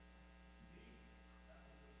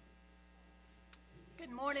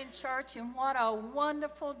Good morning, church, and what a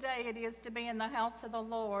wonderful day it is to be in the house of the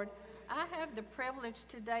Lord. I have the privilege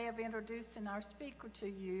today of introducing our speaker to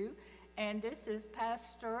you, and this is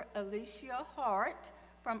Pastor Alicia Hart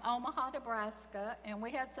from Omaha, Nebraska, and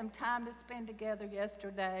we had some time to spend together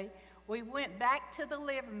yesterday. We went back to the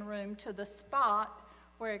living room, to the spot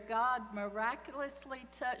where God miraculously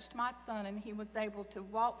touched my son, and he was able to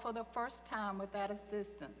walk for the first time without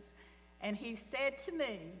assistance. And he said to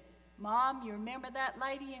me, "Mom, you remember that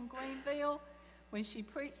lady in Greenville? When she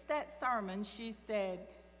preached that sermon, she said,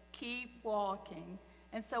 'Keep walking.'"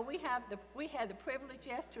 And so we had the privilege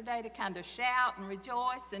yesterday to kind of shout and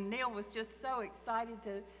rejoice, and Neil was just so excited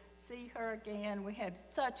to see her again. We had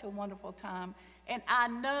such a wonderful time. And I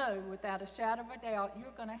know without a shadow of a doubt,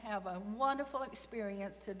 you're going to have a wonderful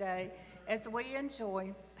experience today as we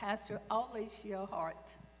enjoy Pastor Alicia Hart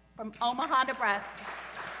from Omaha, Nebraska.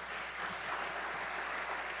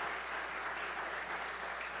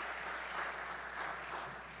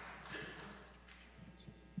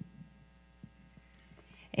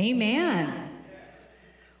 Amen.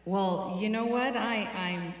 Well, you know what?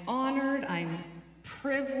 I'm honored, I'm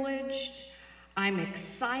privileged, I'm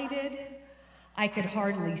excited. I could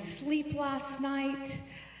hardly sleep last night.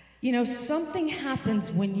 You know, something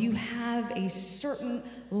happens when you have a certain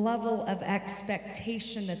level of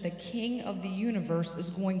expectation that the King of the universe is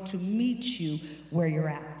going to meet you where you're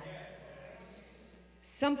at.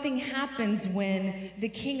 Something happens when the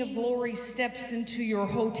King of Glory steps into your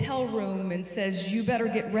hotel room and says, "You better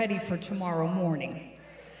get ready for tomorrow morning."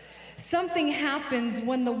 Something happens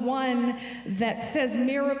when the one that says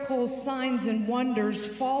miracles, signs, and wonders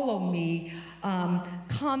follow me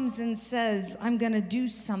comes and says, "I'm going to do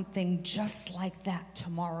something just like that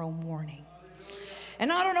tomorrow morning."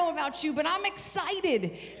 And I don't know about you, but I'm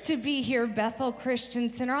excited to be here, Bethel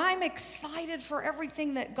Christian Center. I'm excited for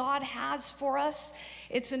everything that God has for us.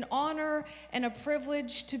 It's an honor and a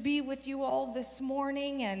privilege to be with you all this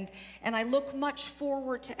morning, and I look much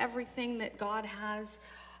forward to everything that God has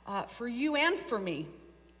for you and for me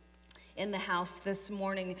in the house this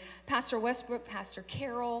morning. Pastor Westbrook, Pastor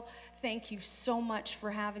Carol, thank you so much for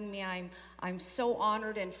having me. I'm so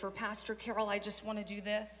honored, and for Pastor Carol, I just want to do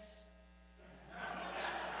this.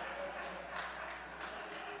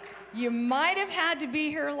 You might have had to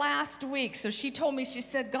be here last week. So she told me, she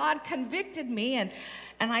said, "God convicted me." And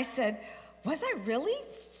I said, "Was I really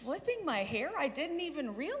flipping my hair? I didn't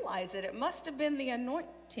even realize it. It must have been the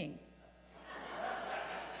anointing."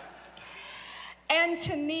 And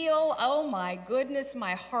to Neil, oh my goodness,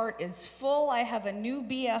 my heart is full. I have a new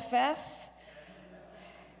BFF.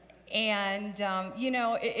 And, you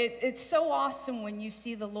know, it's so awesome when you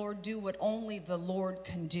see the Lord do what only the Lord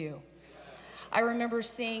can do. I remember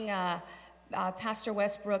seeing Pastor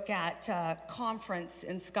Westbrook at a conference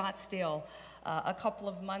in Scottsdale a couple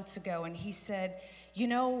of months ago, and he said, "You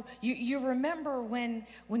know, you remember when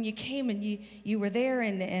you came and you were there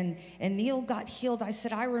and Neil got healed?" I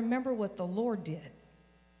said, "I remember what the Lord did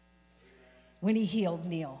when he healed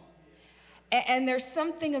Neil." And there's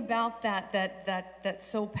something about that's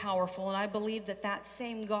so powerful, and I believe that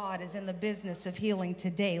same God is in the business of healing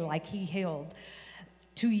today like he healed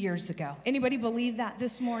 2 years ago. Anybody believe that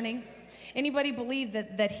this morning? Anybody believe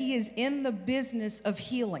that he is in the business of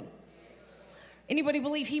healing? Anybody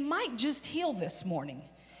believe he might just heal this morning?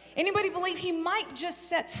 Anybody believe he might just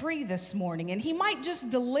set free this morning, and he might just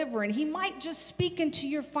deliver, and he might just speak into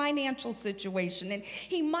your financial situation, and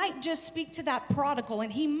he might just speak to that prodigal,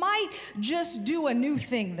 and he might just do a new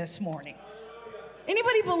thing this morning?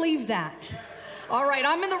 Anybody believe that? All right,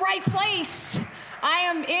 I'm in the right place. I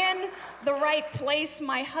am in the right place.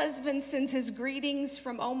 My husband sends his greetings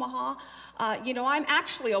from Omaha. You know, I'm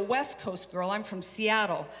actually a West Coast girl. I'm from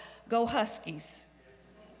Seattle. Go Huskies.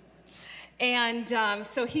 And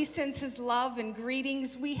so he sends his love and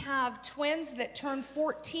greetings. We have twins that turn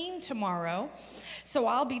 14 tomorrow. So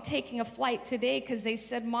I'll be taking a flight today because they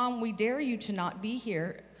said, "Mom, we dare you to not be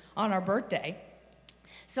here on our birthday."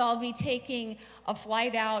 So I'll be taking a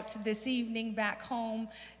flight out this evening back home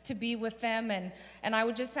to be with them. And I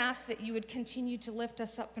would just ask that you would continue to lift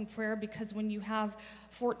us up in prayer, because when you have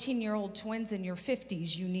 14-year-old twins in your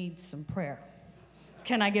 50s, you need some prayer.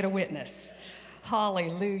 Can I get a witness?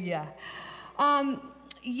 Hallelujah.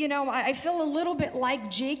 You know, I feel a little bit like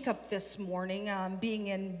Jacob this morning, being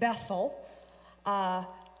in Bethel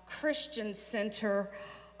Christian Center.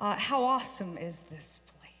 How awesome is this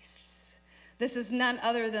place? This is none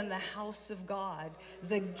other than the house of God,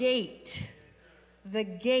 the gate. The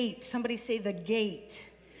gate. Somebody say the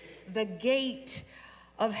gate. The gate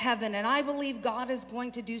of heaven. And I believe God is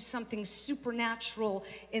going to do something supernatural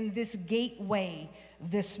in this gateway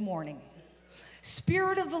this morning.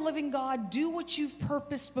 Spirit of the living God, do what you've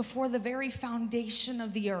purposed before the very foundation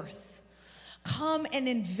of the earth. Come and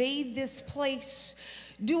invade this place.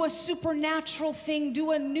 Do a supernatural thing.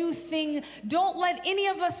 Do a new thing. Don't let any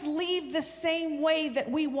of us leave the same way that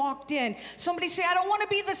we walked in. Somebody say, I don't want to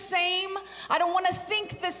be the same. I don't want to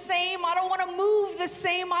think the same. I don't want to move the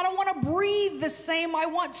same. I don't want to breathe the same. I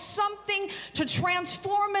want something to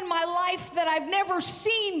transform in my life that I've never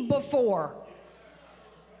seen before.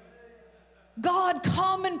 God,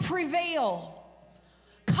 come and prevail.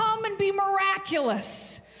 Come and be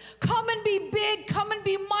miraculous. Come and be big. Come and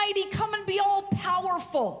be mighty. Come and be all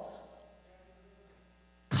powerful.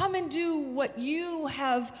 Come and do what you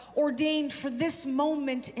have ordained for this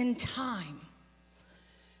moment in time.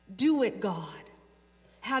 Do it, God.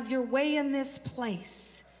 Have your way in this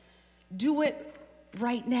place. Do it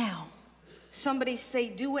right now. Somebody say,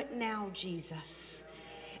 do it now, Jesus.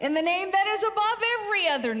 In the name that is above every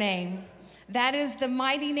other name. That is the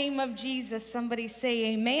mighty name of Jesus. Somebody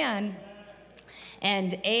say amen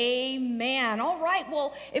and amen. All right,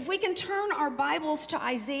 well, if we can turn our Bibles to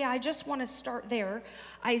Isaiah, I just want to start there.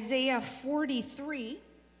 Isaiah 43,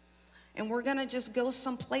 and we're going to just go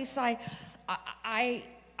someplace. I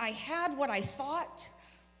had what I thought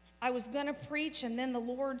I was going to preach, and then the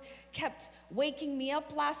Lord kept waking me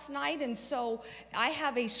up last night, and so I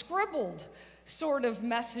have a scribbled sort of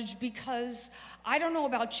message because I don't know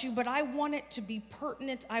about you, but I want it to be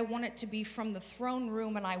pertinent. I want it to be from the throne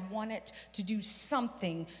room, and I want it to do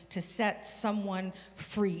something to set someone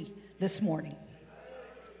free this morning.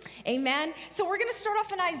 Amen. So we're going to start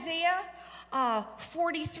off in Isaiah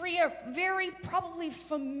 43, a very probably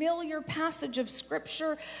familiar passage of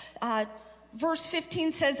scripture. Verse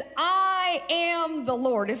 15 says, I am the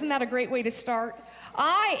Lord. Isn't that a great way to start?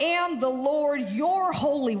 I am the Lord, your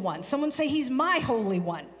Holy One. Someone say, he's my Holy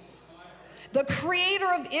One. The Creator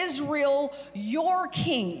of Israel, your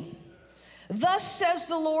King. Thus says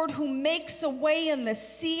the Lord, who makes a way in the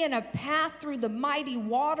sea and a path through the mighty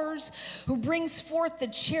waters, who brings forth the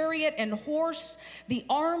chariot and horse, the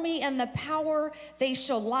army and the power. They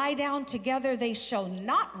shall lie down together, they shall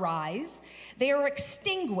not rise. They are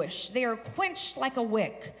extinguished, they are quenched like a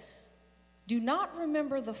wick. Do not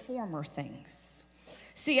remember the former things.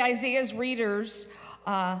 See, Isaiah's readers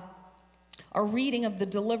are reading of the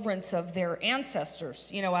deliverance of their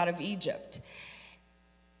ancestors, out of Egypt.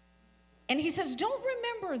 And he says, don't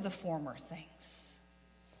remember the former things,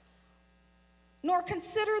 nor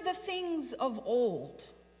consider the things of old.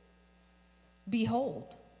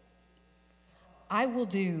 Behold, I will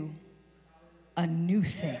do a new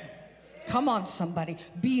thing. Come on, somebody.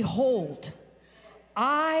 Behold,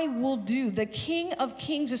 I will do. The King of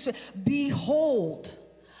Kings is, behold,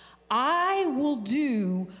 I will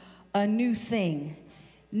do a new thing.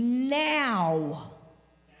 Now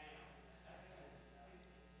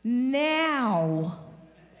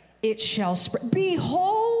it shall spring.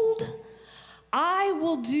 Behold, I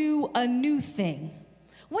will do a new thing.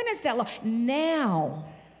 When is that? Now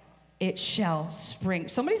it shall spring.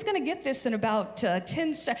 Somebody's going to get this in about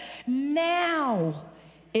 10 seconds. Now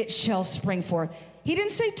it shall spring forth. He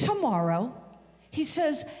didn't say tomorrow. He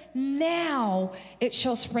says, now it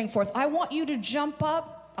shall spring forth. I want you to jump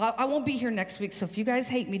up. I won't be here next week, so if you guys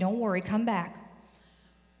hate me, don't worry, come back.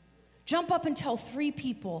 Jump up and tell 3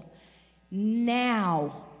 people,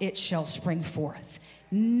 now it shall spring forth.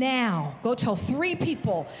 Now. Go tell 3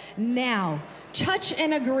 people, now. Touch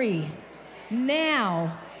and agree.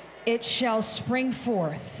 Now it shall spring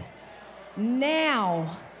forth.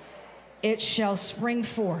 Now it shall spring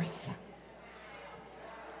forth.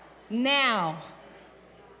 Now.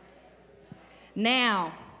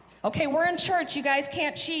 Okay, we're in church. You guys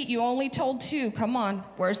can't cheat. You only told 2. Come on.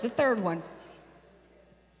 Where's the 3rd one?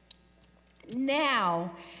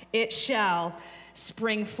 Now it shall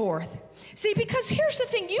spring forth. See, because here's the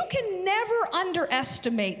thing. You can never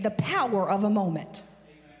underestimate the power of a moment.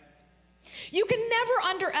 You can never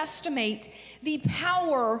underestimate the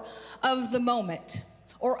power of the moment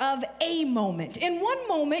or of a moment. In one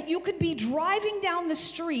moment, you could be driving down the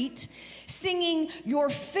street singing your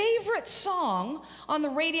favorite song on the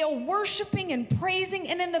radio, worshiping and praising,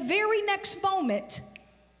 and in the very next moment,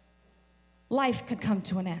 life could come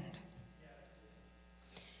to an end.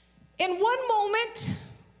 In one moment,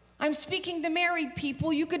 I'm speaking to married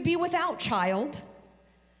people, you could be without child.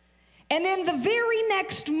 And in the very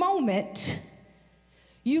next moment,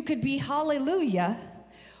 you could be, hallelujah,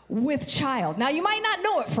 with child. Now, you might not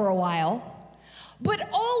know it for a while, but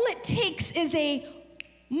all it takes is a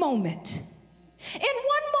moment. In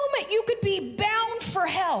one moment, you could be bound for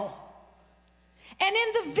hell. And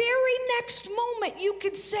in the very next moment, you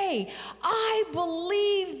could say, I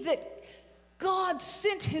believe that God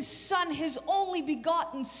sent his son, his only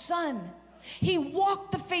begotten son. He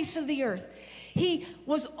walked the face of the earth. He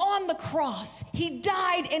was on the cross. He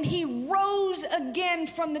died and he rose again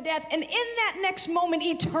from the death. And in that next moment,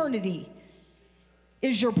 eternity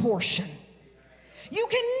is your portion. You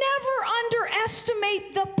can never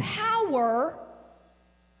underestimate the power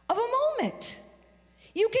of a moment.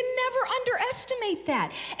 You can never underestimate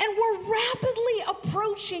that. And we're rapidly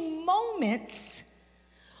approaching moments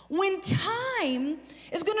when time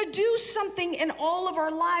is going to do something in all of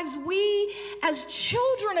our lives. We, as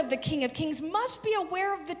children of the King of Kings, must be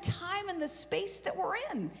aware of the time and the space that we're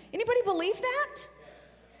in. Anybody believe that?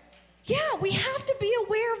 Yeah, we have to be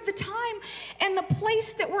aware of the time and the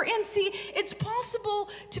place that we're in. See, it's possible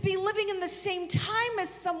to be living in the same time as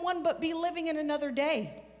someone, but be living in another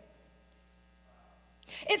day.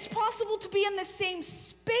 It's possible to be in the same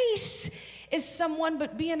space as someone,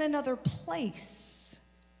 but be in another place.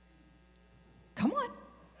 Come on.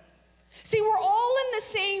 See, we're all in the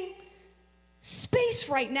same space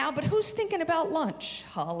right now, but who's thinking about lunch?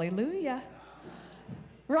 Hallelujah.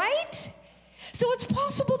 Right? So it's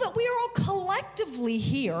possible that we are all collectively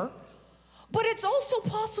here, but it's also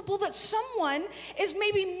possible that someone is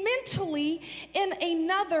maybe mentally in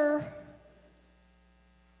another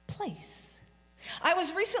place. I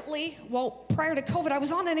was recently, prior to COVID, I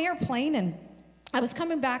was on an airplane and I was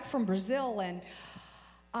coming back from Brazil, and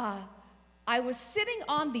I was sitting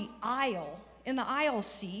on the aisle, in the aisle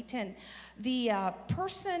seat, and the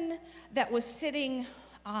person that was sitting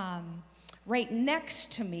right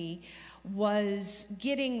next to me was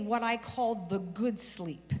getting what I called the good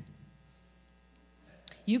sleep.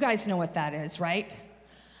 You guys know what that is, right?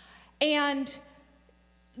 And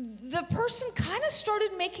the person kind of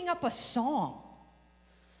started making up a song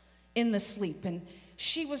in the sleep, and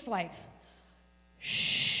she was like,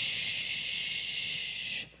 shh,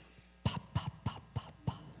 pa, pa, pa, pa,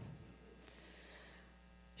 pa.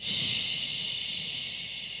 Shh,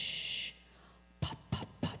 pa, pa,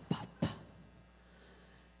 pa, pa, pa.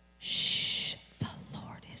 Shh, the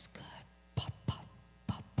Lord is good. Pa, pa,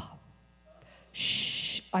 pa, pa.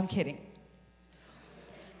 Shh. I'm kidding.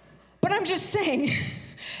 But I'm just saying.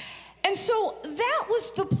 And so that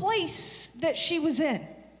was the place that she was in.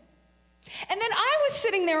 And then I was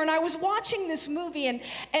sitting there and I was watching this movie, and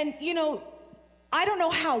you know, I don't know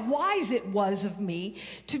how wise it was of me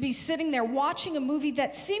to be sitting there watching a movie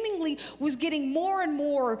that seemingly was getting more and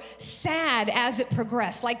more sad as it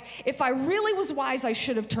progressed. Like, if I really was wise, I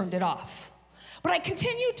should have turned it off. But I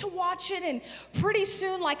continued to watch it, and pretty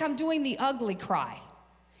soon, like, I'm doing the ugly cry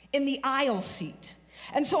in the aisle seat.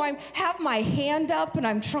 And so I have my hand up and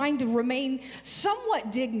I'm trying to remain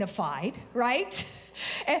somewhat dignified, right?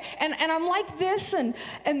 And I'm like this, and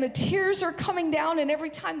the tears are coming down, and every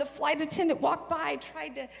time the flight attendant walked by, I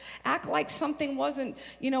tried to act like something wasn't,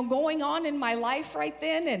 going on in my life right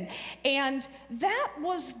then. And that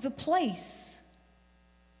was the place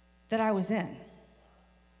that I was in. And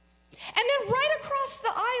then right across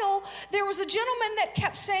the aisle, there was a gentleman that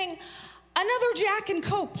kept saying, "Another Jack and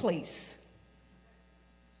Coke, please.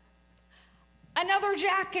 Another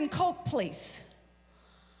Jack and Coke, please.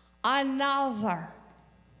 Another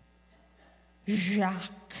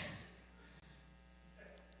Jack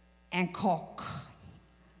and Coke."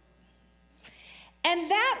 And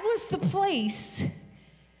that was the place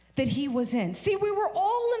that he was in. See, we were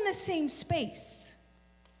all in the same space,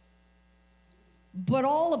 but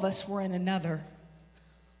all of us were in another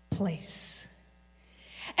place.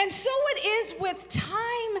 And so it is with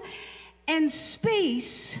time and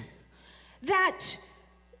space that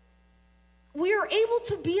we are able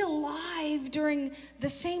to be alive during the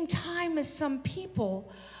same time as some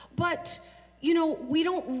people, but, we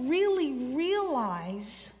don't really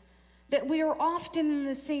realize that we are often in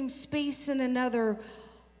the same space in another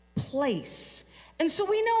place. And so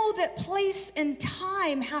we know that place and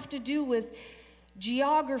time have to do with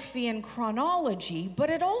geography and chronology, but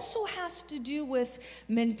it also has to do with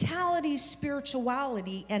mentality,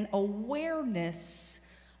 spirituality, and awareness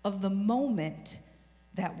of the moment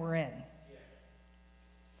that we're in.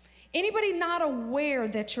 Anybody not aware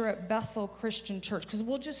that you're at Bethel Christian Church? Because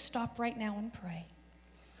we'll just stop right now and pray.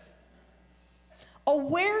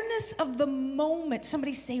 Awareness of the moment.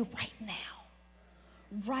 Somebody say, right now.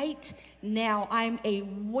 Right now, I'm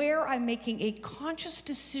aware. I'm making a conscious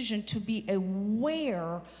decision to be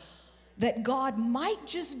aware that God might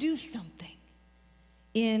just do something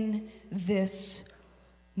in this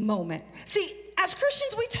moment. See, as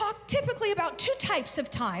Christians, we talk typically about two types of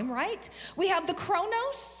time, right? We have the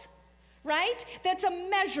chronos, right? That's a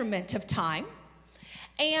measurement of time.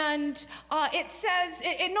 And it says,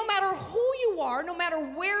 no matter who you are, no matter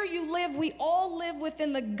where you live, we all live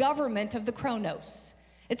within the government of the chronos.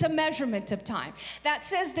 It's a measurement of time. That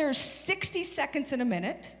says there's 60 seconds in a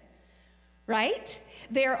minute, right?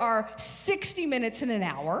 There are 60 minutes in an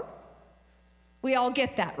hour. We all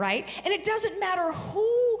get that, right? And it doesn't matter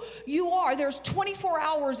who you are. There's 24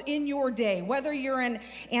 hours in your day. Whether you're in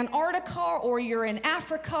Antarctica or you're in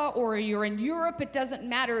Africa or you're in Europe, it doesn't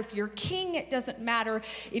matter if you're king. It doesn't matter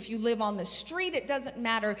if you live on the street. It doesn't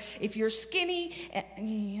matter if you're skinny.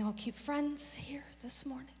 Keep friends here this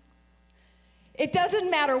morning. It doesn't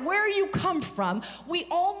matter where you come from. We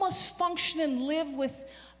all must function and live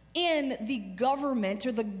within the government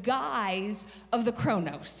or the guise of the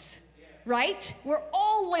chronos. Right? We're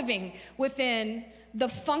all living within the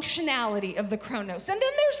functionality of the chronos. And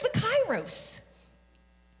then there's the kairos.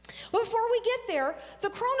 But before we get there,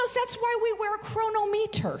 the chronos, that's why we wear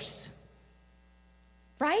chronometers.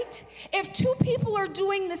 Right? If two people are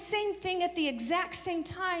doing the same thing at the exact same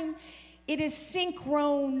time, it is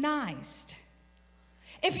synchronized.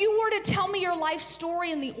 If you were to tell me your life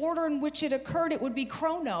story in the order in which it occurred, it would be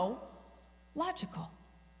chronological.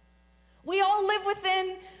 We all live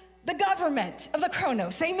within the government of the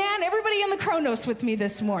chronos. Amen? Everybody in the chronos with me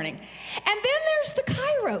this morning. And then there's the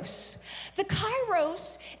kairos. The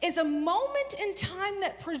kairos is a moment in time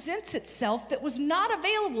that presents itself that was not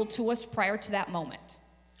available to us prior to that moment.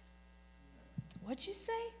 What'd you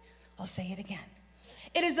say? I'll say it again.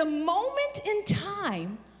 It is a moment in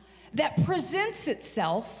time that presents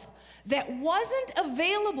itself that wasn't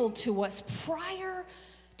available to us prior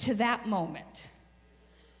to that moment.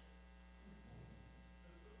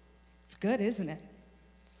 Good, isn't it?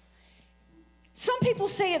 Some people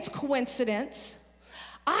say it's coincidence.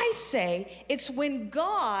 I say it's when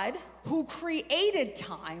God, who created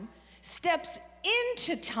time, steps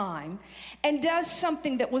into time and does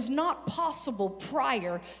something that was not possible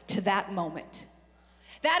prior to that moment.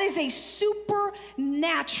 That is a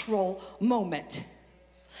supernatural moment.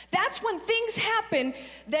 That's when things happen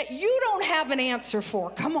that you don't have an answer for.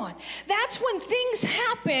 Come on. That's when things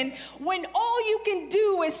happen when all you can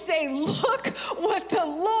do is say, look what the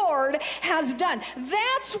Lord has done.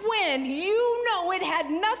 That's when you know it had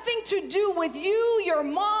nothing to do with you, your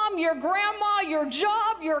mom, your grandma, your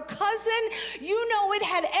job, your cousin. You know it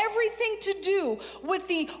had everything to do with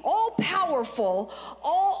the all-powerful,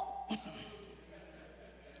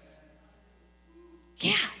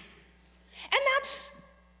 Yeah. And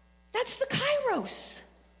that's the kairos.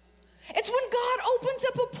 It's when God opens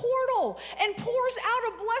up a portal and pours out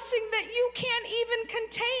a blessing that you can't even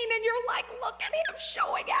contain, and you're like, look at him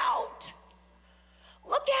showing out.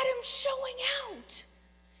 Look at him showing out.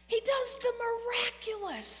 He does the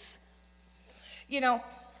miraculous.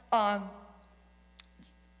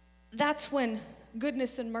 That's when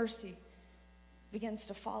goodness and mercy begins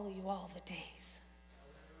to follow you all the days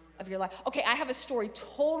of your life. Okay, I have a story,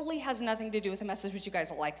 totally has nothing to do with the message, but you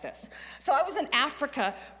guys will like this. So I was in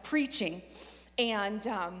Africa preaching, and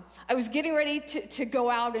I was getting ready to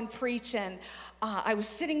go out and preach, and I was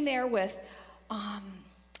sitting there with, I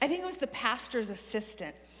think it was the pastor's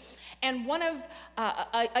assistant, and one of,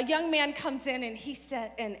 a young man comes in, and he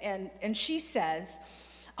said, and she says,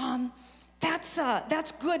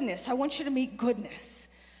 that's Goodness. I want you to meet Goodness.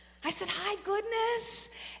 I said, hi,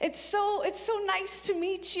 Goodness. It's so nice to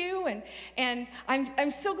meet you, and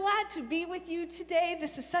I'm so glad to be with you today.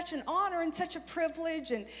 This is such an honor and such a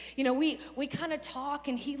privilege. And we kind of talk,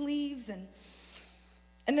 and he leaves, and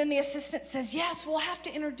then the assistant says, yes, we'll have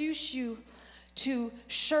to introduce you to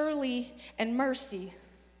Shirley and Mercy.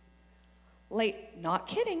 Not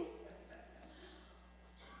kidding.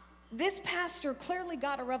 This pastor clearly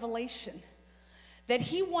got a revelation that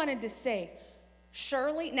he wanted to say,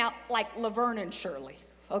 Shirley, now like Laverne and Shirley,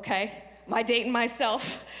 okay? Am I dating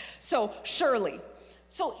myself? So Shirley.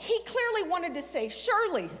 So he clearly wanted to say,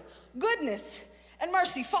 Shirley, Goodness, and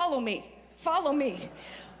Mercy, follow me, follow me,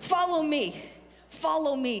 follow me,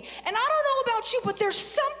 follow me. And I don't know about you, but there's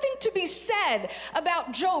something to be said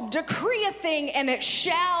about Job. Decree a thing and it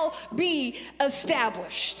shall be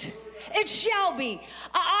established. It shall be.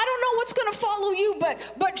 I don't know what's going to follow you,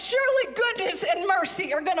 but surely Goodness and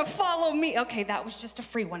Mercy are going to follow me. Okay, that was just a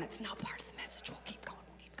free one. It's not part of the message. We'll keep going.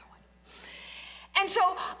 And so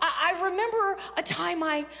I remember a time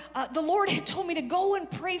the Lord had told me to go and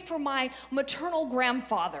pray for my maternal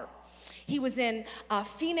grandfather. He was in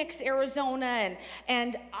Phoenix, Arizona,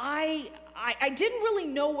 and I didn't really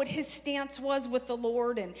know what his stance was with the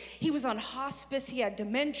Lord, and he was on hospice, he had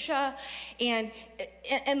dementia, and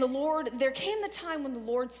the Lord, there came the time when the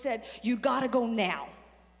Lord said, you gotta go now.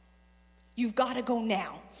 You've gotta go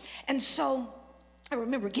now. And so I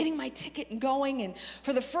remember getting my ticket and going, and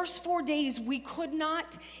for the first 4 days, we could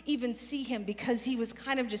not even see him because he was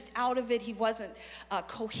kind of just out of it. He wasn't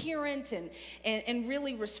coherent and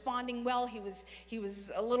really responding well. He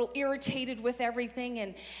was a little irritated with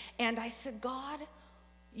everything, and I said, God,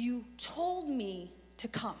 you told me to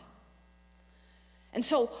come. And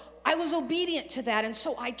so I was obedient to that, and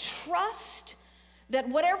so I trust that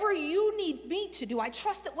whatever you need me to do, I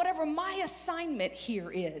trust that whatever my assignment here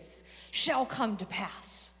is shall come to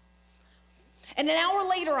pass. And an hour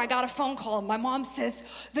later, I got a phone call, and my mom says,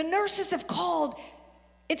 the nurses have called.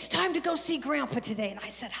 It's time to go see Grandpa today. And I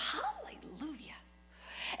said, hallelujah.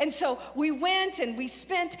 And so we went, and we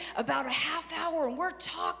spent about a half hour, and we're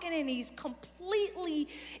talking, and he's completely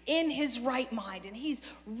in his right mind, and he's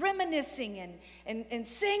reminiscing and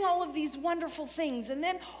saying all of these wonderful things. And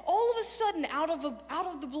then all of a sudden, out of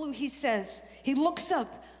the blue, he looks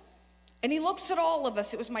up, and he looks at all of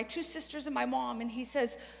us. It was my 2 sisters and my mom, and he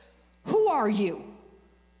says, who are you?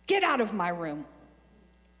 Get out of my room.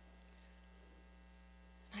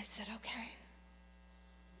 I said, okay.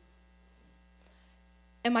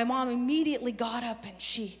 And my mom immediately got up, and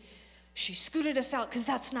she scooted us out, because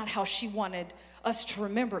that's not how she wanted us to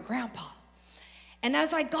remember Grandpa. And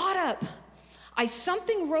as I got up,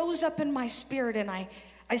 something rose up in my spirit, and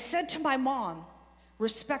I said to my mom,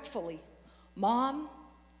 respectfully, Mom,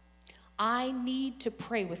 I need to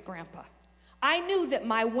pray with Grandpa. I knew that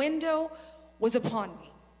my window was upon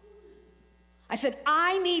me. I said,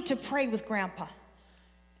 I need to pray with Grandpa.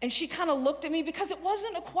 And she kind of looked at me, because it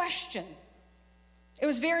wasn't a question. It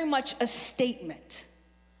was very much a statement.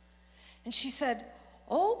 And she said,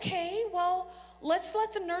 okay, well, let's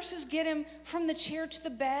let the nurses get him from the chair to the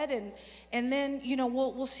bed, and then,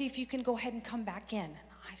 we'll see if you can go ahead and come back in. And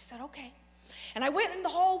I said, okay. And I went in the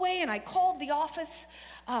hallway, and I called the office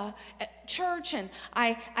at church, and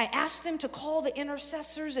I asked them to call the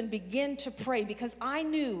intercessors and begin to pray, because I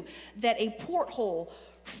knew that a porthole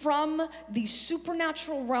from the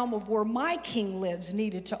supernatural realm of where my king lives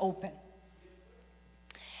needed to open.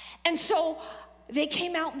 And so they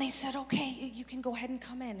came out, and they said, okay, you can go ahead and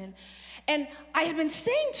come in. And I had been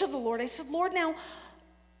saying to the Lord, I said, Lord, now,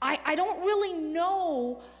 I don't really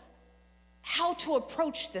know how to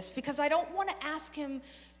approach this, because I don't want to ask him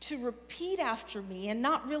to repeat after me and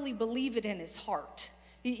not really believe it in his heart.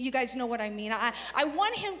 You guys know what I mean? I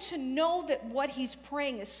want him to know that what he's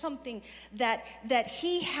praying is something that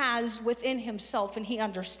he has within himself, and he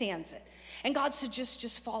understands it. And God said,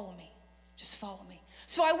 just follow me. Just follow me.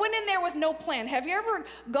 So I went in there with no plan. Have you ever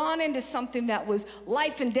gone into something that was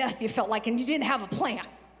life and death, you felt like, and you didn't have a plan?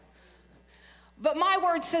 But my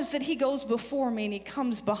word says that he goes before me, and he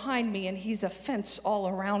comes behind me, and he's a fence all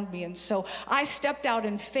around me. And so I stepped out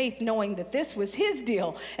in faith, knowing that this was his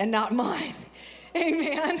deal and not mine.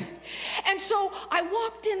 Amen. And so I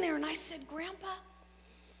walked in there, and I said, Grandpa,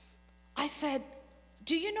 I said,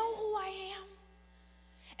 do you know who I am?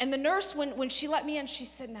 And the nurse, when she let me in, she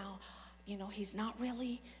said, now, he's not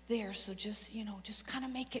really there, so just kind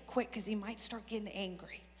of make it quick, because he might start getting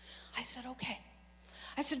angry. I said, okay.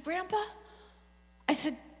 I said, Grandpa, I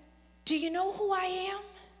said, do you know who I am?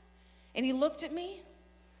 And he looked at me,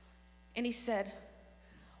 and he said,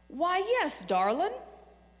 why, yes, darling,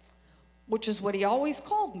 which is what he always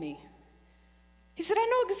called me. He said, I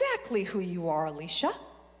know exactly who you are, Alicia.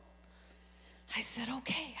 I said,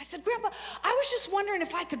 okay. I said, Grandpa, I was just wondering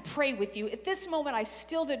if I could pray with you. At this moment, I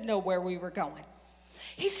still didn't know where we were going.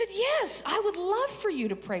 He said, yes, I would love for you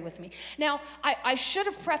to pray with me. Now, I should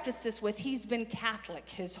have prefaced this with, he's been Catholic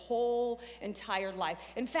his whole entire life.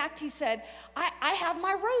 In fact, he said, I have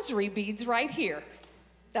my rosary beads right here.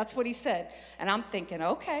 That's what he said. And I'm thinking,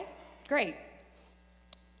 okay, great.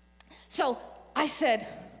 So I said,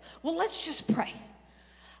 well, let's just pray.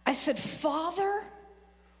 I said, Father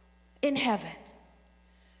in heaven.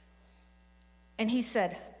 And he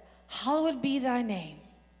said, hallowed be thy name.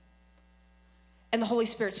 And the Holy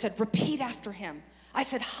Spirit said, repeat after him. I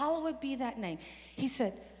said, hallowed be that name. He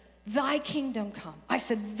said, thy kingdom come. I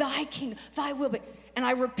said, thy kingdom, thy will be. And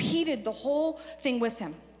I repeated the whole thing with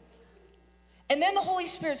him. And then the Holy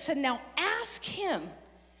Spirit said, now ask him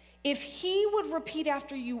if he would repeat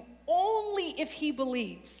after you, only if he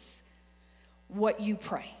believes what you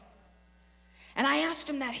pray. And I asked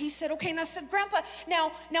him that. He said, okay. And I said, Grandpa,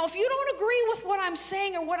 now if you don't agree with what I'm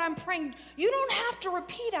saying or what I'm praying, you don't have to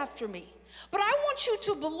repeat after me. But I want you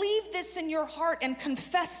to believe this in your heart and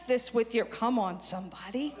confess this with your, come on,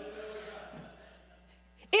 somebody.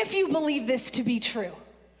 If you believe this to be true.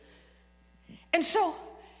 And so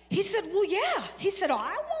he said, well, yeah. He said, oh,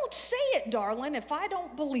 I won't say it, darling, if I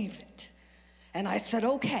don't believe it. And I said,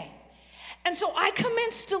 okay. And so I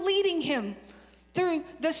commenced to leading him through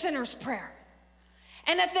the sinner's prayer.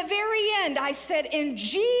 And at the very end, I said, in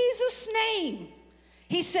Jesus' name.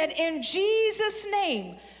 He said, in Jesus'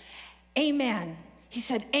 name, amen. He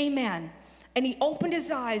said, amen. And he opened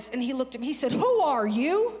his eyes and he looked at me. He said, who are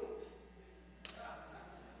you?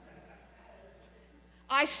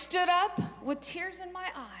 I stood up with tears in my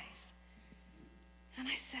eyes. And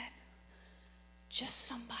I said, just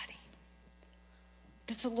somebody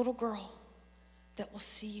that's a little girl that will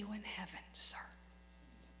see you in heaven, sir.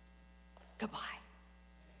 Goodbye.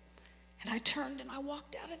 And I turned and I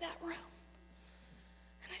walked out of that room.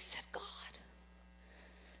 And I said, God,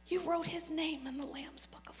 you wrote his name in the Lamb's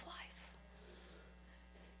Book of Life.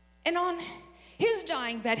 And on his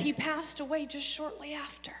dying bed, he passed away just shortly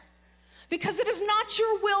after. Because it is not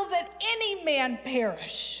your will that any man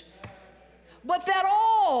perish, but that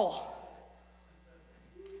all.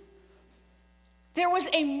 There was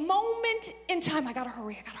a moment in time, I gotta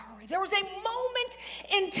hurry. There was a moment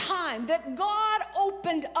in time that God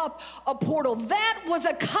opened up a portal. That was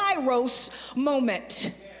a Kairos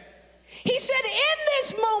moment. He said, in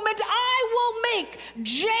this moment, I will make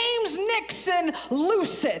James Nixon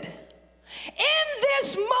lucid. In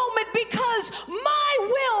this moment, because my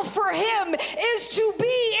will for him is to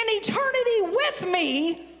be in eternity with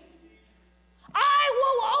me, I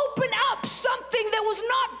will open up something that was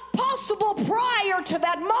not possible prior to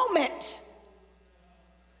that moment.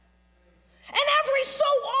 And every so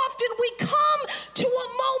often we come to a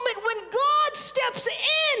moment when God steps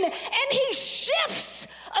in and he shifts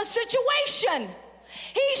a situation.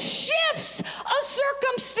 He shifts a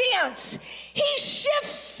circumstance. He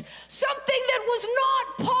shifts something that was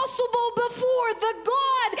not possible before. The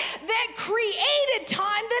God that created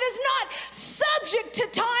time, that is not subject to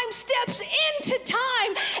time, steps into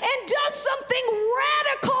time and does something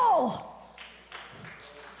radical.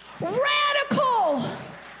 Radical.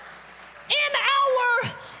 In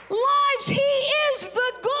our lives, he is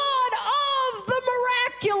the God of the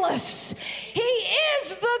miraculous. He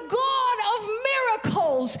is the God of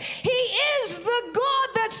miracles. He is the God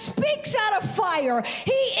that speaks out of fire.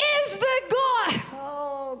 He is the God.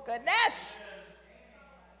 Oh, goodness.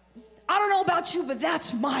 I don't know about you, but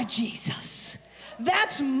that's my Jesus.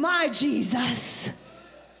 That's my Jesus.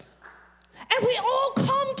 And we all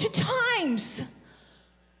come to times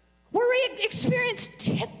where we experience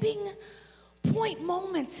tipping point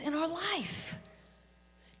moments in our life.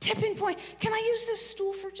 Tipping point. Can I use this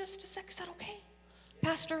stool for just a sec? Is that okay?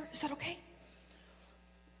 Pastor, is that okay?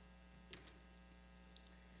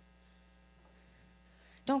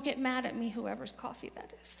 Don't get mad at me, whoever's coffee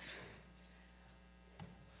that is.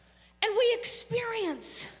 And we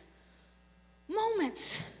experience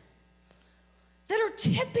moments that are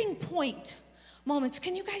tipping point moments.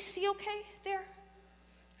 Can you guys see okay there?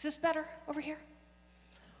 Is this better over here?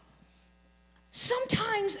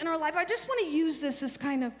 Sometimes in our life, I just want to use this as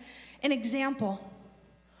kind of an example.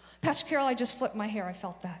 Pastor Carol, I just flipped my hair. I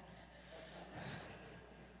felt that.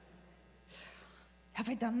 Have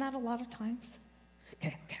I done that a lot of times?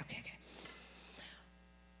 Okay.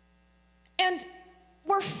 And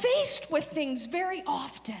we're faced with things very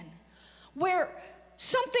often where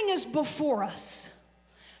something is before us.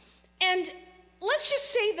 And let's just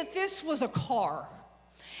say that this was a car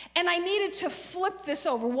and I needed to flip this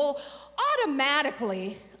over. Well,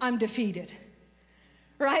 automatically I'm defeated,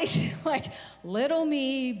 right? Like, little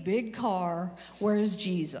me, big car, where's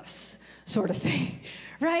Jesus, sort of thing,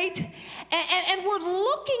 right? And we're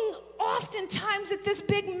looking oftentimes at this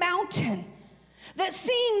big mountain that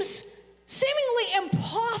seems seemingly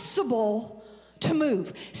impossible to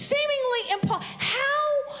move. Seemingly impossible.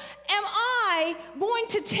 How am I going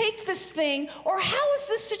to take this thing, or how is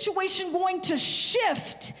this situation going to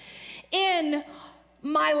shift in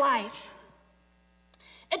my life?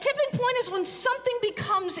 A tipping point is when something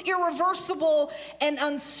becomes irreversible and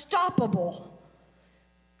unstoppable,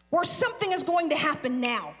 or something is going to happen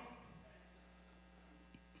now.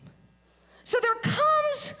 So there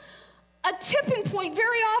comes a tipping point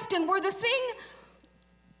very often where the thing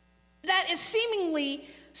that is seemingly,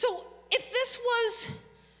 so if this was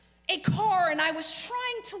a car and I was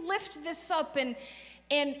trying to lift this up and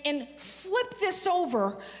flip this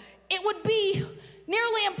over, it would be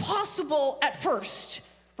nearly impossible at first,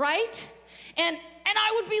 right? And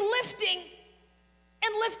I would be lifting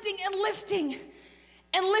and lifting and lifting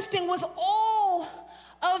and lifting with all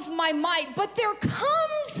of my might. But there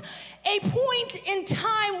comes a point in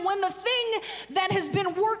time when the thing that has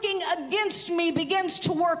been working against me begins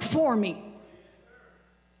to work for me.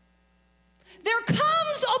 There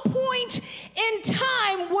comes a point in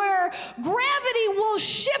time where gravity will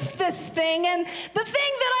shift this thing, and the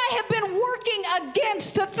thing that I have been working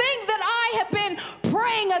against, the thing that I have been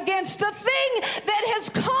praying against, the thing that has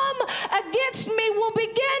come against me will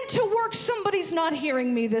begin to work. Somebody's not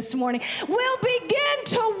hearing me this morning. Will begin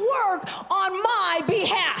to work on my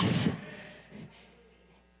behalf.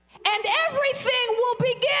 And everything will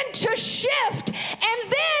begin to shift,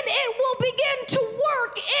 and then it will begin to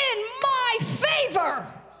work in my favor.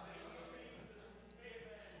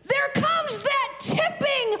 There comes that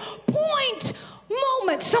tipping point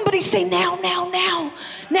moment. Somebody say now, now, now,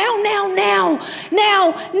 now, now, now,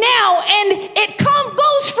 now, now. And it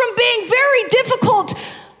goes from being very difficult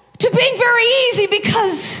to being very easy,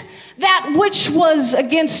 because that which was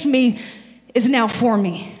against me is now for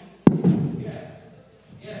me.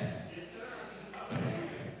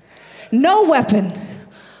 No weapon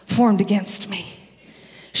formed against me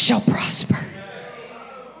shall prosper.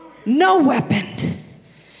 No weapon.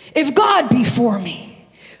 If God be for me,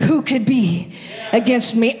 who could be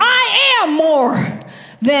against me? I am more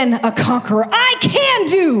than a conqueror. I can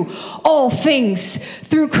do all things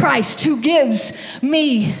through Christ who gives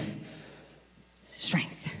me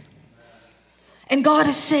strength. And God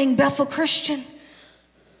is saying, Bethel Christian,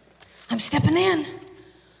 I'm stepping in.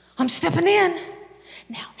 I'm stepping in.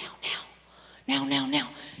 Now. Now.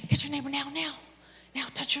 Hit your neighbor now. Now,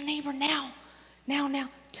 touch your neighbor now. Now.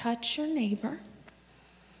 Touch your neighbor.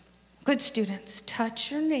 Good students,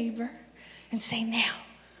 touch your neighbor and say now.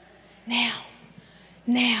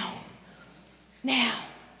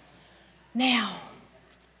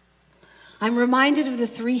 I'm reminded of the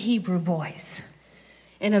 3 Hebrew boys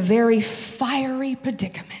in a very fiery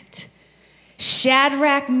predicament.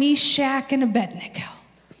 Shadrach, Meshach, and Abednego.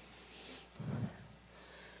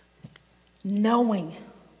 Knowing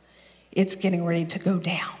it's getting ready to go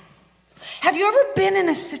down. Have you ever been in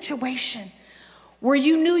a situation where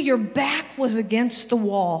you knew your back was against the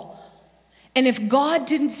wall, and if God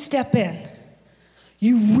didn't step in,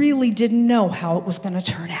 you really didn't know how it was going to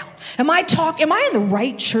turn out? Am I in the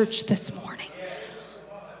right church this morning?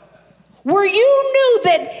 Where you knew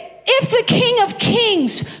that if the King of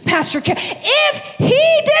Kings, Pastor Ken, if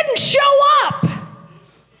he didn't show up,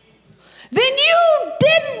 then you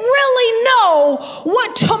didn't really know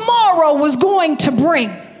what tomorrow was going to bring.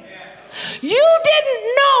 You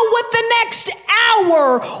didn't know what the next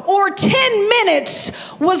hour or 10 minutes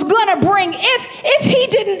was going to bring if he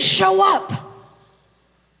didn't show up.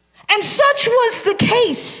 And such was the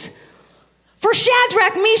case for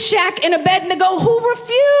Shadrach, Meshach, and Abednego, who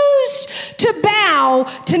refused to bow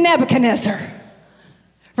to Nebuchadnezzar.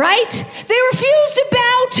 Right? They refused to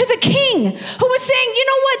bow to the king, who was saying, you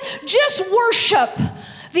know what, just worship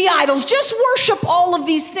the idols, just worship all of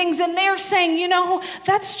these things. And they're saying, you know,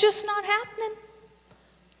 that's just not happening.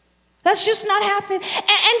 That's just not happening.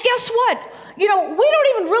 And guess what? You know, we don't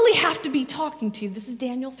even really have to be talking to you. This is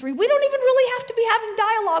Daniel 3. We don't even really have to be having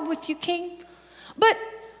dialogue with you, king. But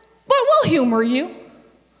we'll humor you.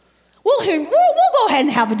 We'll go ahead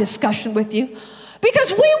and have a discussion with you.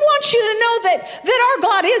 Because we want you to know that our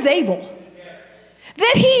God is able.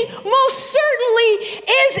 That he most certainly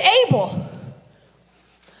is able.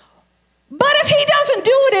 But if he doesn't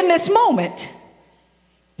do it in this moment,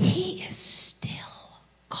 he is still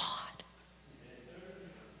God.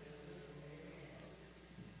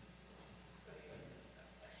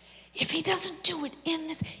 If he doesn't do it in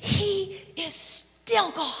this, he is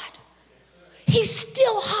still God. He's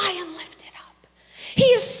still high and lifted up. He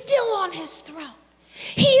is still on his throne.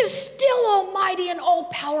 He is still almighty and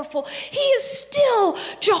all-powerful. He is still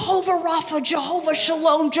Jehovah Rapha, Jehovah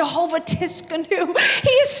Shalom, Jehovah Tiskanu. He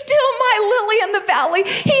is still my lily in the valley.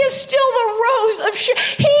 He is still the rose of Sharon.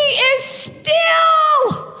 He is still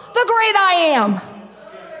the great I am.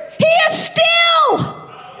 He is still.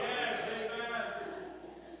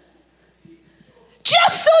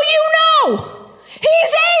 Just so you know,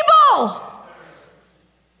 he's able.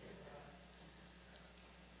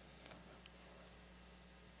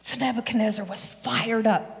 So Nebuchadnezzar was fired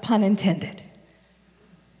up, pun intended.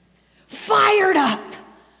 Fired up.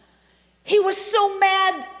 He was so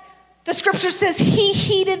mad, the scripture says he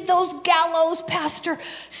heated those gallows, Pastor,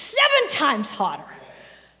 7 times hotter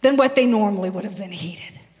than what they normally would have been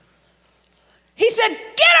heated. He said, get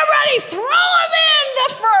him ready, throw him in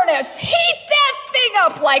the furnace, heat that thing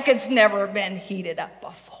up like it's never been heated up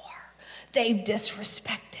before. They've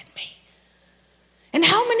disrespected me. And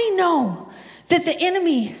how many know that the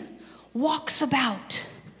enemy walks about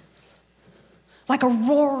like a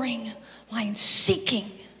roaring lion, seeking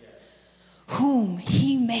whom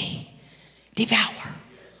he may devour?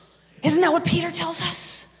 Isn't that what Peter tells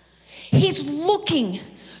us? He's looking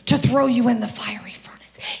to throw you in the fiery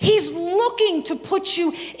furnace. He's looking to put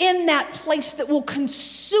you in that place that will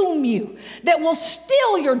consume you, that will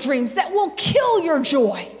steal your dreams, that will kill your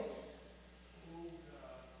joy.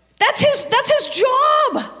 That's his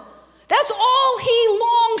job. That's all he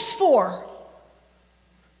longs for.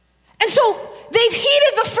 And so they've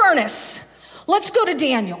heated the furnace. Let's go to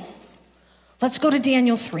Daniel. Let's go to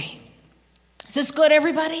Daniel 3. Is this good,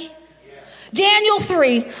 everybody? Yeah. Daniel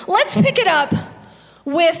 3. Let's pick it up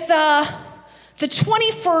with the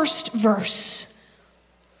 21st verse.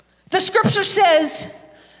 The scripture says,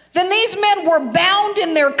 then these men were bound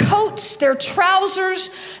in their coats, their trousers,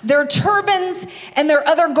 their turbans, and their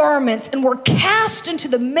other garments, and were cast into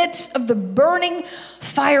the midst of the burning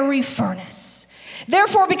fiery furnace.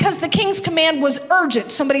 Therefore, because the king's command was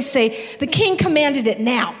urgent, somebody say, the king commanded it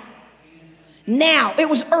now. Now, it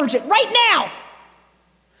was urgent, right now.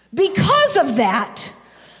 Because of that,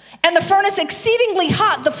 and the furnace exceedingly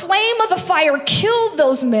hot, the flame of the fire killed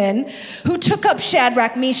those men who took up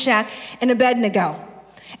Shadrach, Meshach, and Abednego.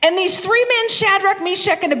 And these three men, Shadrach,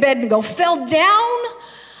 Meshach, and Abednego, fell down,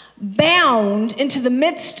 bound into the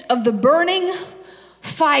midst of the burning,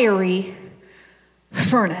 fiery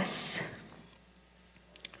furnace.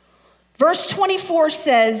 Verse 24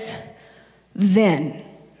 says, then.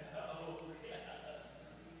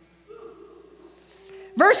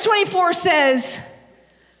 Verse 24 says,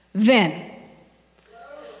 then.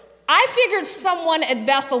 I figured someone at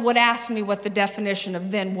Bethel would ask me what the definition of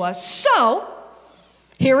then was. So,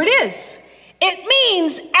 here it is. It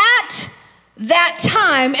means at that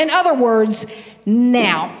time, in other words,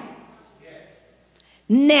 now.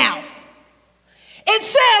 Now. It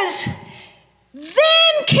says,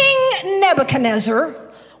 then King Nebuchadnezzar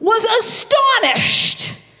was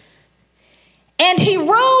astonished, and he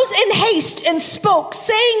rose in haste and spoke,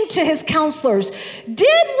 saying to his counselors,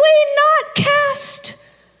 did we not cast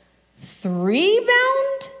 3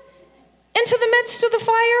 bound into the midst of the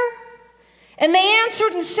fire? And they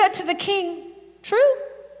answered and said to the king, true,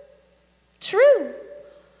 true,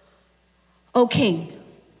 O king.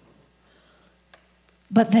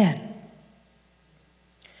 But then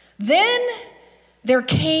there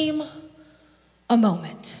came a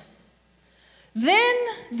moment. Then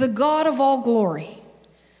the God of all glory,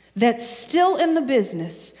 that's still in the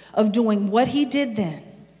business of doing what he did then,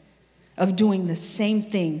 of doing the same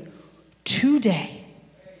thing today,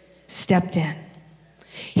 stepped in.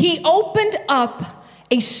 He opened up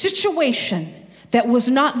a situation that was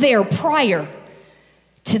not there prior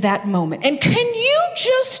to that moment. And can you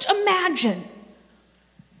just imagine?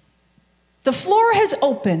 The floor has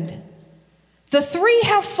opened. The 3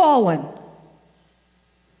 have fallen.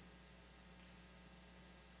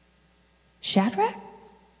 Shadrach?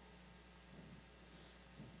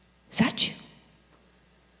 Is that you?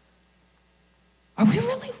 Are we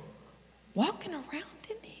really walking around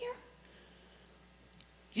in here?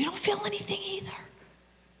 You don't feel anything either.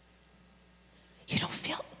 You don't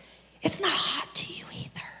feel, it's not hot to you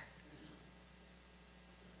either.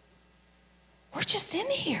 We're just in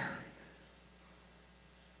here.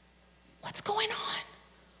 What's going on?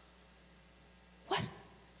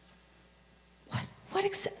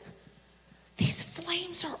 These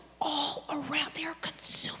flames are all around. They are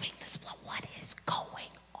consuming this blood. What is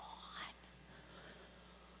going on?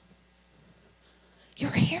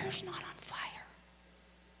 Your hair's not on fire.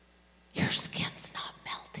 Your skin's not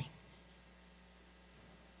melting.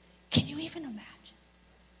 Can you even imagine?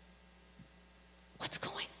 What's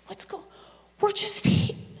going? We're just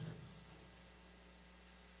here.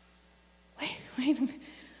 Wait a minute.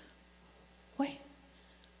 Wait.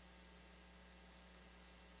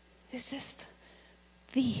 Is this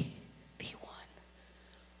the one?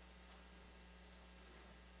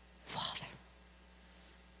 Father.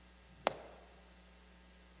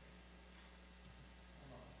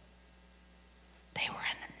 They were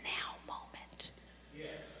in a now moment.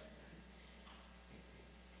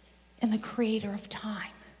 And the creator of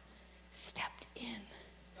time stepped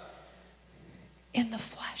in the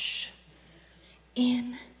flesh.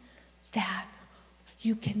 In that,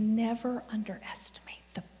 you can never underestimate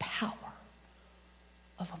the power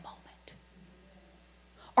of a moment.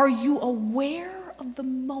 Are you aware of the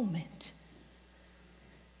moment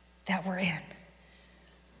that we're in?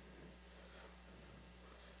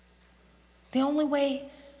 The only way,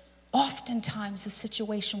 oftentimes, the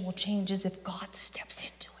situation will change is if God steps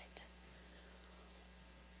into it.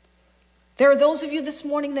 There are those of you this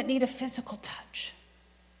morning that need a physical touch.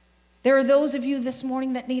 There are those of you this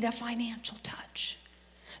morning that need a financial touch.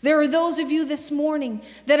 There are those of you this morning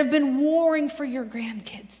that have been warring for your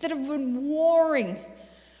grandkids, that have been warring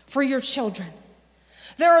for your children.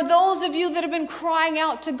 There are those of you that have been crying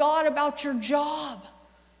out to God about your job.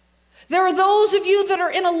 There are those of you that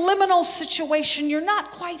are in a liminal situation. You're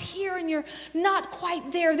not quite here and you're not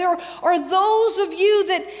quite there. There are those of you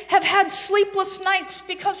that have had sleepless nights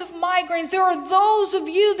because of migraines. There are those of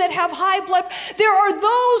you that have high blood. There are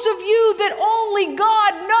those of you that only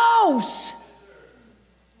God knows.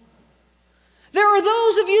 There are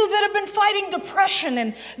those of you that have been fighting depression,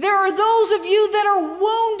 and there are those of you that are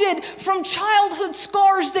wounded from childhood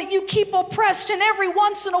scars that you keep oppressed, and every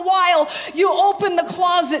once in a while you open the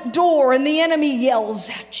closet door and the enemy yells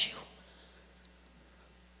at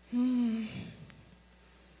you.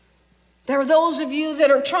 There are those of you that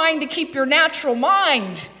are trying to keep your natural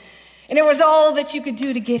mind, and it was all that you could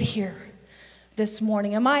do to get here this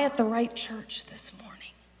morning. Am I at the right church this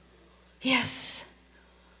morning? Yes.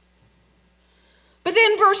 But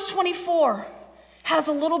then verse 24 has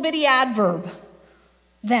a little bitty adverb.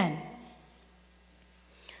 Then.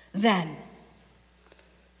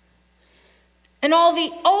 And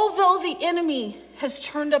although the enemy has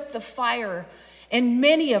turned up the fire in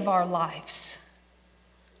many of our lives,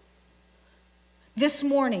 this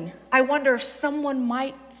morning, I wonder if someone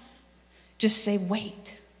might just say,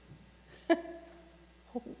 wait.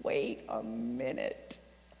 Wait a minute.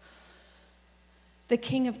 The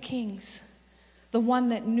King of Kings, the one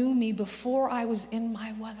that knew me before I was in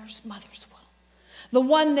my mother's womb, the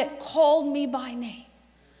one that called me by name,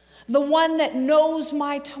 the one that knows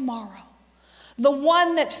my tomorrow, the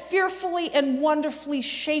one that fearfully and wonderfully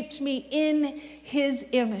shaped me in his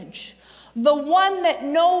image, the one that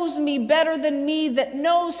knows me better than me, that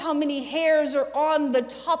knows how many hairs are on the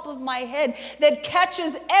top of my head, that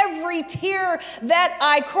catches every tear that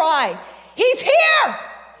I cry. He's here.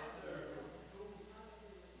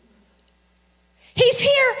 He's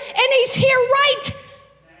here, and he's here right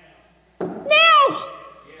now.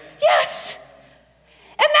 Yes.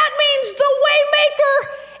 And that means the waymaker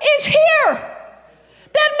is here.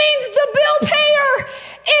 That means the bill payer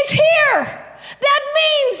is here. That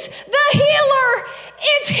means the healer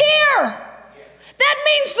is here. That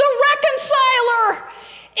means the reconciler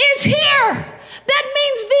is here. That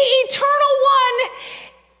means the eternal one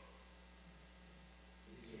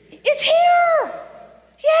is here.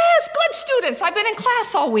 Yes, good students. I've been in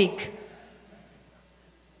class all week.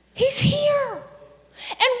 He's here.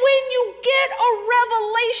 And when you get a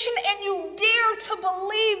revelation and you dare to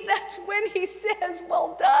believe, that's when he says,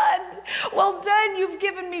 well done. Well done. You've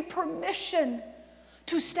given me permission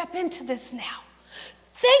to step into this now.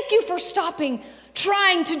 Thank you for stopping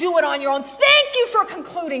trying to do it on your own. Thank you for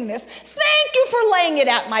concluding this. Thank you for laying it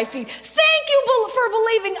at my feet. Thank you for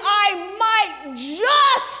believing I might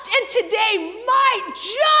just, and today might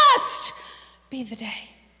just be the day.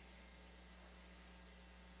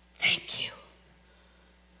 Thank you.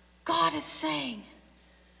 God is saying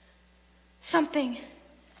something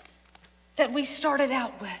that we started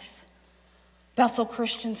out with. Bethel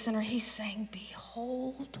Christian Center, he's saying,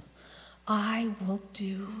 behold, I will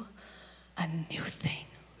do a new thing.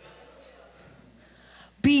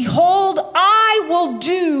 Behold, I will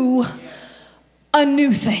do a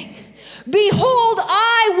new thing. Behold,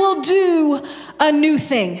 I will do a new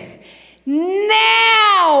thing.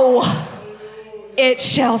 Now it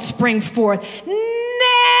shall spring forth.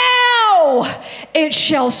 Now it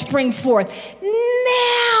shall spring forth.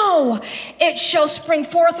 Now it shall spring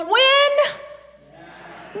forth. When?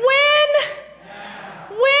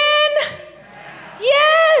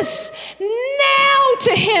 Yes, now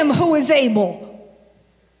to him who is able.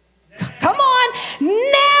 Come on,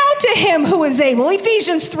 now to him who is able.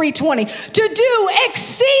 Ephesians 3:20, to do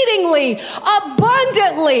exceedingly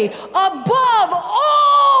abundantly above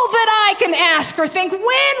all that I can ask or think. When?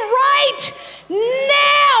 Right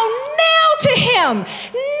now to him.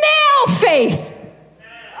 Now faith.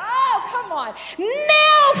 Oh, come on.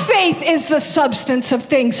 Now faith is the substance of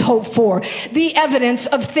things hoped for, the evidence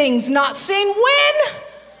of things not seen. When?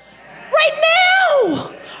 Right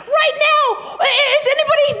now. Right now. Is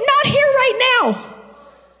anybody not here right now?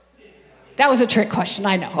 That was a trick question,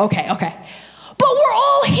 I know. Okay. But we're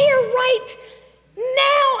all here right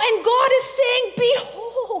now, and God is saying,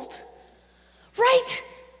 behold, right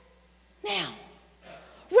now.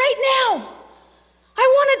 Right now. I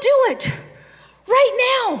want to do it. Right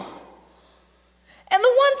now. And the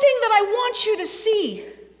one thing that I want you to see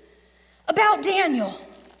about Daniel,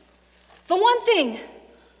 the one thing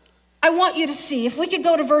I want you to see, if we could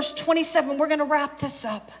go to verse 27, we're going to wrap this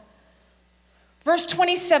up. Verse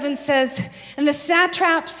 27 says, and the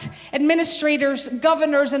satraps, administrators,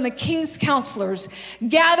 governors, and the king's counselors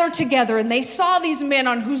gathered together, and they saw these men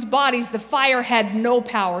on whose bodies the fire had no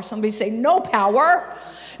power. Somebody say, no power.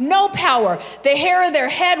 no power. The hair of their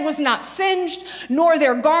head was not singed, nor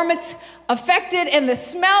their garments affected, and the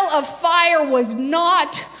smell of fire was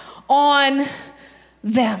not on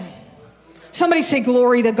them. Somebody say,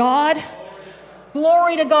 glory to God.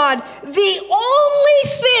 Glory to God. The only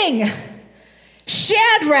thing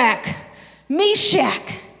Shadrach,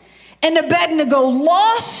 Meshach, and Abednego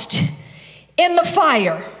lost in the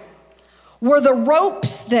fire were the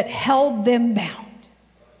ropes that held them bound.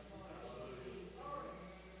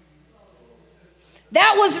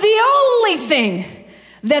 That was the only thing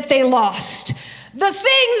that they lost. The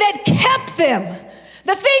thing that kept them,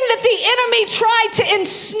 the thing that the enemy tried to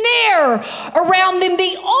ensnare around them,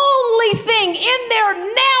 the only thing in their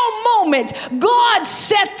now moment, God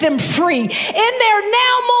set them free. In their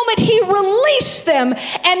now moment, He released them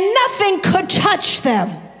and nothing could touch them.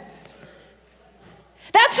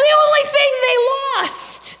 That's the only thing they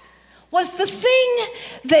lost, was the thing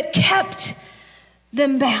that kept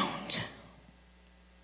them bound.